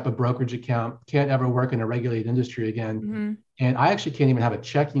any type of brokerage account, can't ever work in a regulated industry again. Mm-hmm. And I actually can't even have a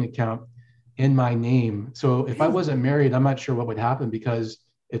checking account in my name. So if I Really? wasn't married, I'm not sure what would happen because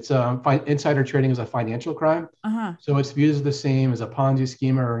it's insider trading is a financial crime. Uh-huh. So it's viewed as the same as a Ponzi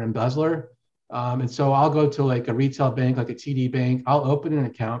schemer or an embezzler. And so I'll go to like a retail bank, like a TD bank. I'll open an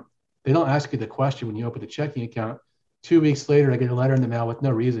account. They don't ask you the question when you open a checking account. 2 weeks later, I get a letter in the mail with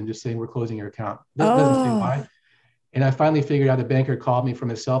no reason, just saying we're closing your account. Doesn't say Oh. why. And I finally figured out a banker called me from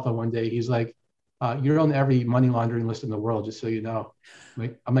his cell phone one day. He's like, "You're on every money laundering list in the world, just so you know."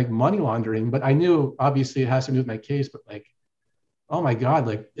 I'm like, money laundering, but I knew obviously it has to do with my case, but like, oh my God,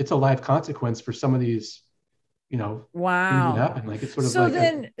 like it's a life consequence for some of these, things that Wow. happen. Like it's sort of So like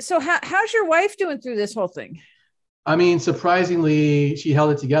then, so how's your wife doing through this whole thing? I mean, surprisingly, she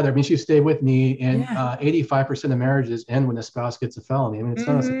held it together. I mean, she stayed with me, and Yeah. 85% of marriages end when a spouse gets a felony. I mean, it's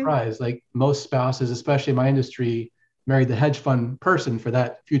not a Mm-hmm. surprise. Like most spouses, especially in my industry, marry the hedge fund person for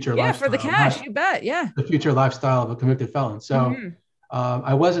that future Yeah, for the lifestyle, cash, not you bet. Yeah. the future lifestyle of a convicted felon. So Mm-hmm.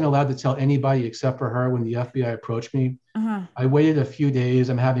 I wasn't allowed to tell anybody except for her when the FBI approached me. Uh-huh. I waited a few days.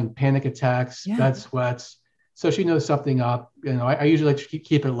 I'm having panic attacks, Yeah. bed sweats. So she knows something up. I usually like to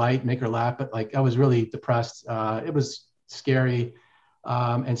keep it light, make her laugh, but like I was really depressed. It was scary.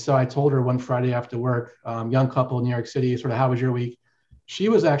 And so I told her one Friday after work, young couple in New York City, sort of, how was your week? She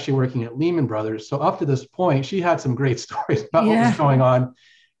was actually working at Lehman Brothers. So up to this point, she had some great stories about what was going on.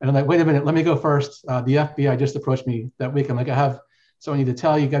 And I'm like, wait a minute, let me go first. The FBI just approached me that week. I'm like, I have something I need to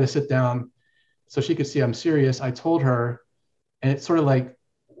tell you, got to sit down. So she could see I'm serious. I told her, and it's sort of like,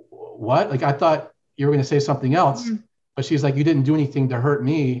 what? Like, I thought you were going to say something else, but she's like, you didn't do anything to hurt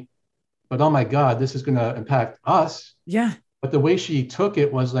me, but oh my God, this is going to impact us. Yeah. But the way she took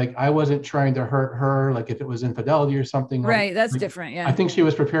it was like, I wasn't trying to hurt her, like if it was infidelity or something. Right. That's like, different. Yeah. I think she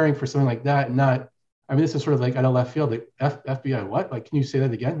was preparing for something like that. This is sort of like out of left field, like FBI, what? Like, can you say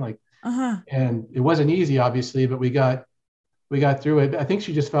that again? Like, and it wasn't easy, obviously, but we got through it. I think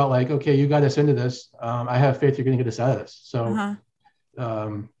she just felt like, okay, you got us into this. I have faith you're going to get us out of this. So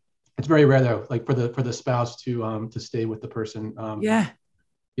it's very rare though, like for the spouse to stay with the person.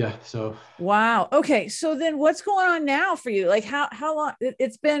 Yeah. So. Wow. Okay. So then what's going on now for you? Like how long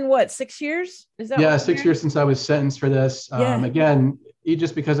it's been, what, 6 years? Is that? Yeah. 6 years since I was sentenced for this. Again,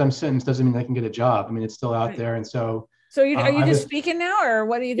 just because I'm sentenced doesn't mean I can get a job. I mean, it's still out there. And so. So are you just speaking now, or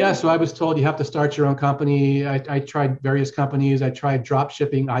what are you doing? Yeah. So I was told you have to start your own company. I tried various companies. I tried drop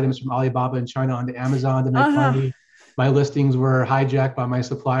shipping items from Alibaba in China onto Amazon to make money. My listings were hijacked by my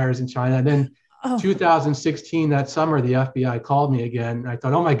suppliers in China. And then 2016, that summer, the FBI called me again. I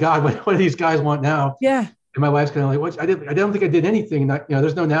thought, oh my God, what do these guys want now? Yeah. And my wife's kind of like, I don't think I did anything.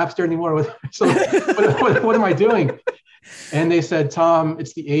 There's no Napster anymore. So what am I doing? And they said, Tom,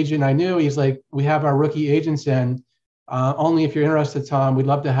 it's the agent I knew. He's like, we have our rookie agents in. Only if you're interested, Tom, we'd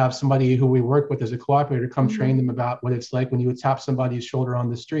love to have somebody who we work with as a cooperator come train them about what it's like when you would tap somebody's shoulder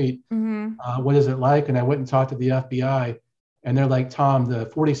on the street. What is it like? And I went and talked to the FBI. And they're like, Tom, the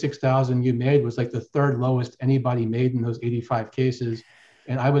 46,000 you made was like the third lowest anybody made in those 85 cases.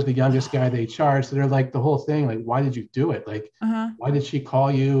 And I was the youngest guy they charged. So they're like, the whole thing, like, why did you do it? Like, why did she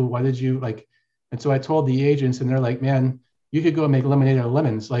call you? Why did you like? And so I told the agents, and they're like, man, you could go and make lemonade out of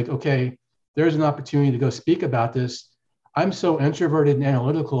lemons. Like, okay, there's an opportunity to go speak about this. I'm so introverted and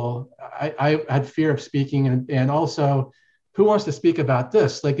analytical. I had fear of speaking. And also, who wants to speak about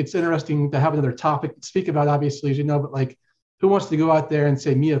this? Like, it's interesting to have another topic to speak about, obviously, as you know, but like, who wants to go out there and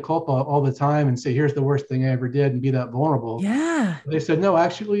say mea culpa all the time and say, here's the worst thing I ever did and be that vulnerable? Yeah. They said, no,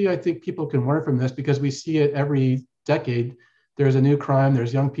 actually, I think people can learn from this because we see it every decade. There's a new crime,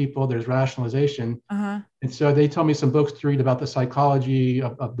 there's young people, there's rationalization. And so they told me some books to read about the psychology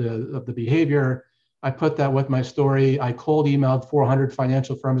of the behavior. I put that with my story. I cold emailed 400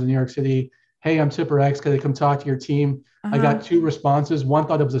 financial firms in New York City. Hey, I'm Tipper X. Can I come talk to your team? I got 2 responses. One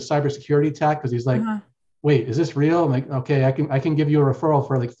thought it was a cybersecurity attack because he's like, wait, is this real? I'm like, okay, I can give you a referral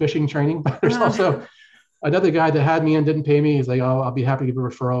for like phishing training. But there's also another guy that had me and didn't pay me. He's like, oh, I'll be happy to give a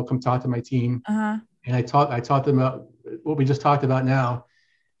referral. Come talk to my team. And I taught them about what we just talked about now.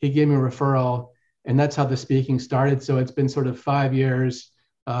 He gave me a referral, and that's how the speaking started. So it's been sort of 5 years,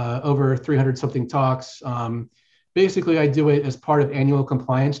 over 300 something talks. Basically, I do it as part of annual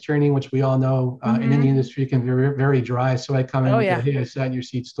compliance training, which we all know in any industry can be very, very dry. So I come in with a, hey, I sat in your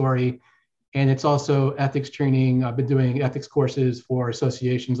seat story. And it's also ethics training. I've been doing ethics courses for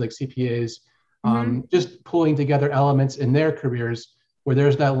associations like CPAs, just pulling together elements in their careers where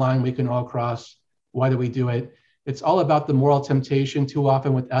there's that line we can all cross. Why do we do it? It's all about the moral temptation. Too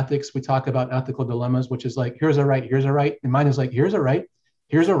often with ethics, we talk about ethical dilemmas, which is like, here's a right, here's a right. And mine is like, here's a right,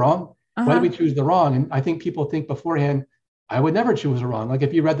 here's a wrong. Why do we choose the wrong? And I think people think beforehand, I would never choose a wrong. Like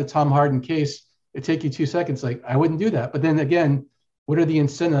if you read the Tom Harden case, it'd take you 2 seconds. Like, I wouldn't do that. But then again, what are the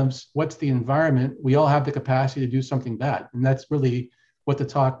incentives? What's the environment? We all have the capacity to do something bad. And that's really what the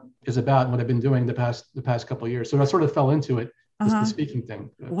talk is about and what I've been doing the past couple of years. So I sort of fell into it, the speaking thing.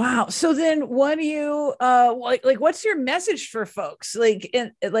 Wow. So then what do you, like, what's your message for folks? Like,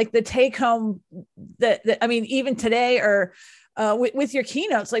 like the take home that I mean, even today or with your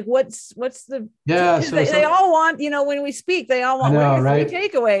keynotes, like what's the, they all want, when we speak, they all want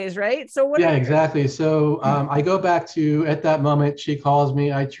takeaways, right? So what? Yeah, exactly. So I go back to, at that moment, she calls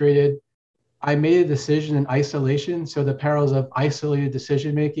me, I made a decision in isolation. So the perils of isolated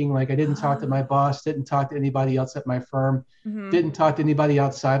decision-making, like I didn't talk to my boss, didn't talk to anybody else at my firm, didn't talk to anybody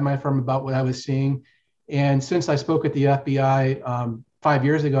outside my firm about what I was seeing. And since I spoke at the FBI 5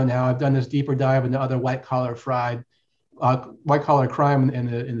 years ago now, I've done this deeper dive into other white-collar crime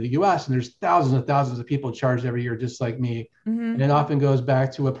in the U.S. And there's thousands and thousands of people charged every year, just like me. And it often goes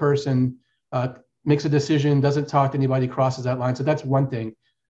back to a person makes a decision, doesn't talk to anybody, crosses that line. So that's one thing.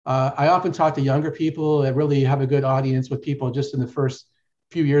 I often talk to younger people that really have a good audience with people just in the first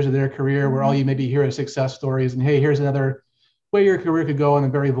few years of their career where all you maybe hear is success stories and, hey, here's another way your career could go, and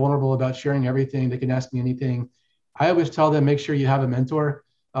I'm very vulnerable about sharing everything. They can ask me anything. I always tell them, make sure you have a mentor.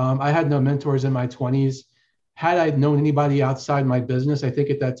 I had no mentors in my 20s. Had I known anybody outside my business, I think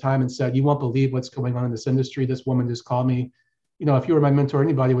at that time, and said, you won't believe what's going on in this industry. This woman just called me. If you were my mentor,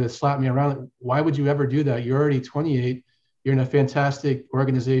 anybody would have slapped me around. Why would you ever do that? You're already 28. You're in a fantastic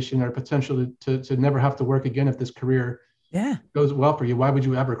organization, or potential to never have to work again if this career goes well for you. Why would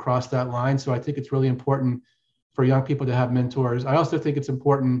you ever cross that line? So I think it's really important for young people to have mentors. I also think it's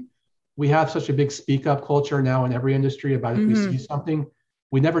important. We have such a big speak up culture now in every industry about if we see something,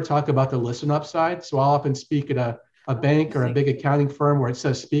 we never talk about the listen up side. So I'll often speak at a bank or a big accounting firm where it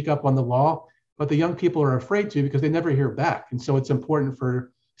says speak up on the wall, but the young people are afraid to because they never hear back. And so it's important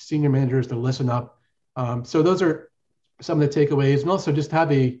for senior managers to listen up. So those are some of the takeaways, and also just have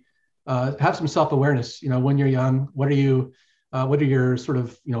some self-awareness. When you're young, what are your sort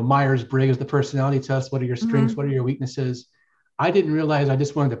of, Myers-Briggs, the personality test? What are your strengths? What are your weaknesses? I didn't realize I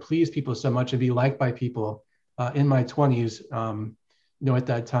just wanted to please people so much and be liked by people in my 20s, at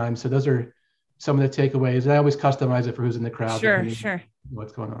that time. So those are some of the takeaways. And I always customize it for who's in the crowd. Sure.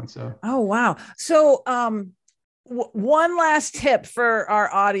 What's going on. So. Oh, wow. So one last tip for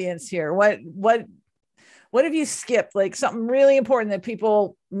our audience here. What have you skipped? Like something really important that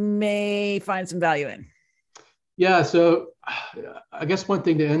people may find some value in? Yeah. So I guess one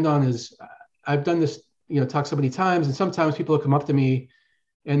thing to end on is I've done this, talk so many times, and sometimes people will come up to me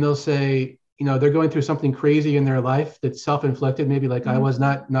and they'll say, they're going through something crazy in their life that's self-inflicted. Maybe like I was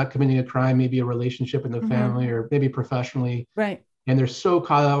not committing a crime, maybe a relationship in the family, or maybe professionally. Right. And they're so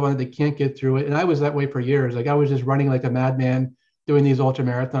caught up on it, they can't get through it. And I was that way for years. Like I was just running like a madman, doing these ultra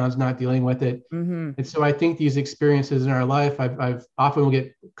marathons, not dealing with it. And so I think these experiences in our life, I've often will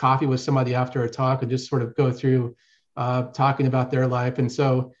get coffee with somebody after a talk and just sort of go through talking about their life. And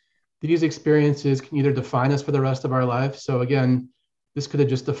so these experiences can either define us for the rest of our life. So again, this could have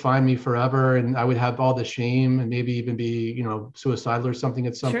just defined me forever, and I would have all the shame and maybe even be, suicidal or something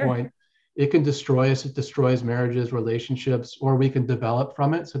at some point. It can destroy us. It destroys marriages, relationships, or we can develop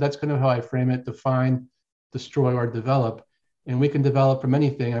from it. So that's kind of how I frame it: define, destroy, or develop. And we can develop from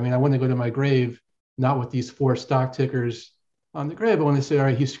anything. I mean, I want to go to my grave, not with these 4 stock tickers on the grave. I want to say, all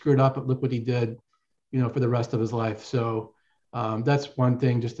right, he screwed up, but look what he did, for the rest of his life. So that's one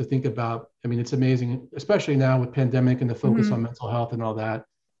thing just to think about. I mean, it's amazing, especially now with pandemic and the focus on mental health and all that.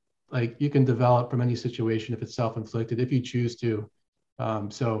 Like you can develop from any situation if it's self-inflicted, if you choose to.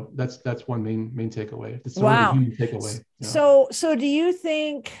 So that's one main takeaway. It's a really human takeaway. So do you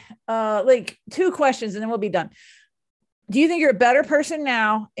think, like 2 questions and then we'll be done. Do you think you're a better person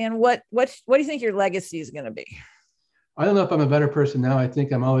now? And what do you think your legacy is going to be? I don't know if I'm a better person now. I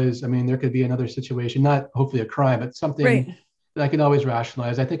think I'm always, there could be another situation, not hopefully a crime, but something that I can always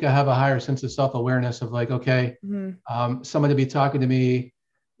rationalize. I think I have a higher sense of self-awareness of like, okay, someone to be talking to me.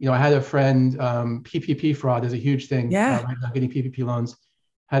 I had a friend, PPP fraud is a huge thing. Right now, getting PPP loans.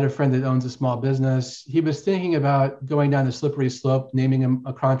 Had a friend that owns a small business. He was thinking about going down the slippery slope, naming him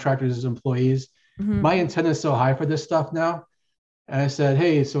a contractor as his employees. My antenna is so high for this stuff now. And I said,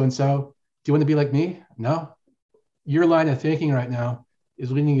 hey, so-and-so, do you want to be like me? No. Your line of thinking right now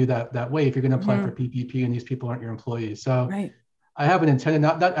is leading you that way if you're going to apply for PPP and these people aren't your employees. So I have an antenna,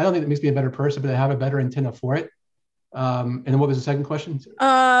 not I don't think that makes me a better person, but I have a better antenna for it. And then what was the second question?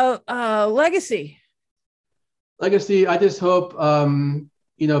 Legacy. I just hope,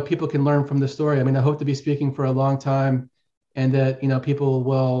 people can learn from the story. I hope to be speaking for a long time, and that, people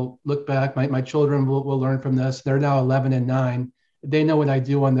will look back. My children will learn from this. They're now 11 and 9. They know what I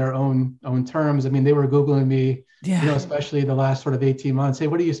do on their own terms. They were Googling me, especially the last sort of 18 months. Hey,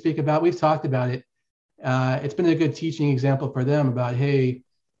 what do you speak about? We've talked about it. It's been a good teaching example for them about, hey,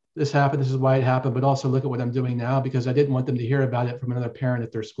 this happened, this is why it happened, but also look at what I'm doing now, because I didn't want them to hear about it from another parent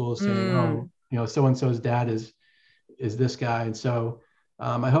at their school saying, so-and-so's dad is this guy. And so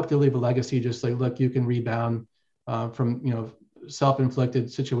I hope to leave a legacy, just like, look, you can rebound from,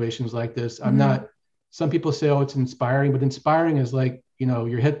 self-inflicted situations like this. I'm not, some people say, oh, it's inspiring, but inspiring is like,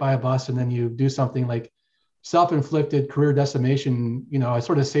 you're hit by a bus and then you do something. Like self-inflicted career decimation. I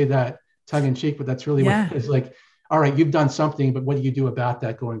sort of say that tongue in cheek, but that's really what it's like. All right, you've done something, but what do you do about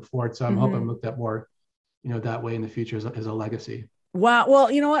that going forward? So I'm hoping I'm looked at more, that way in the future as a legacy. Wow. Well,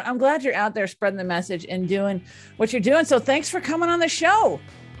 you know what? I'm glad you're out there spreading the message and doing what you're doing. So thanks for coming on the show.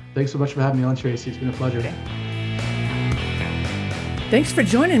 Thanks so much for having me on, Tracy. It's been a pleasure. Okay. Thanks for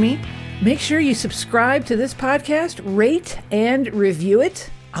joining me. Make sure you subscribe to this podcast, rate and review it.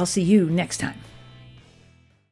 I'll see you next time.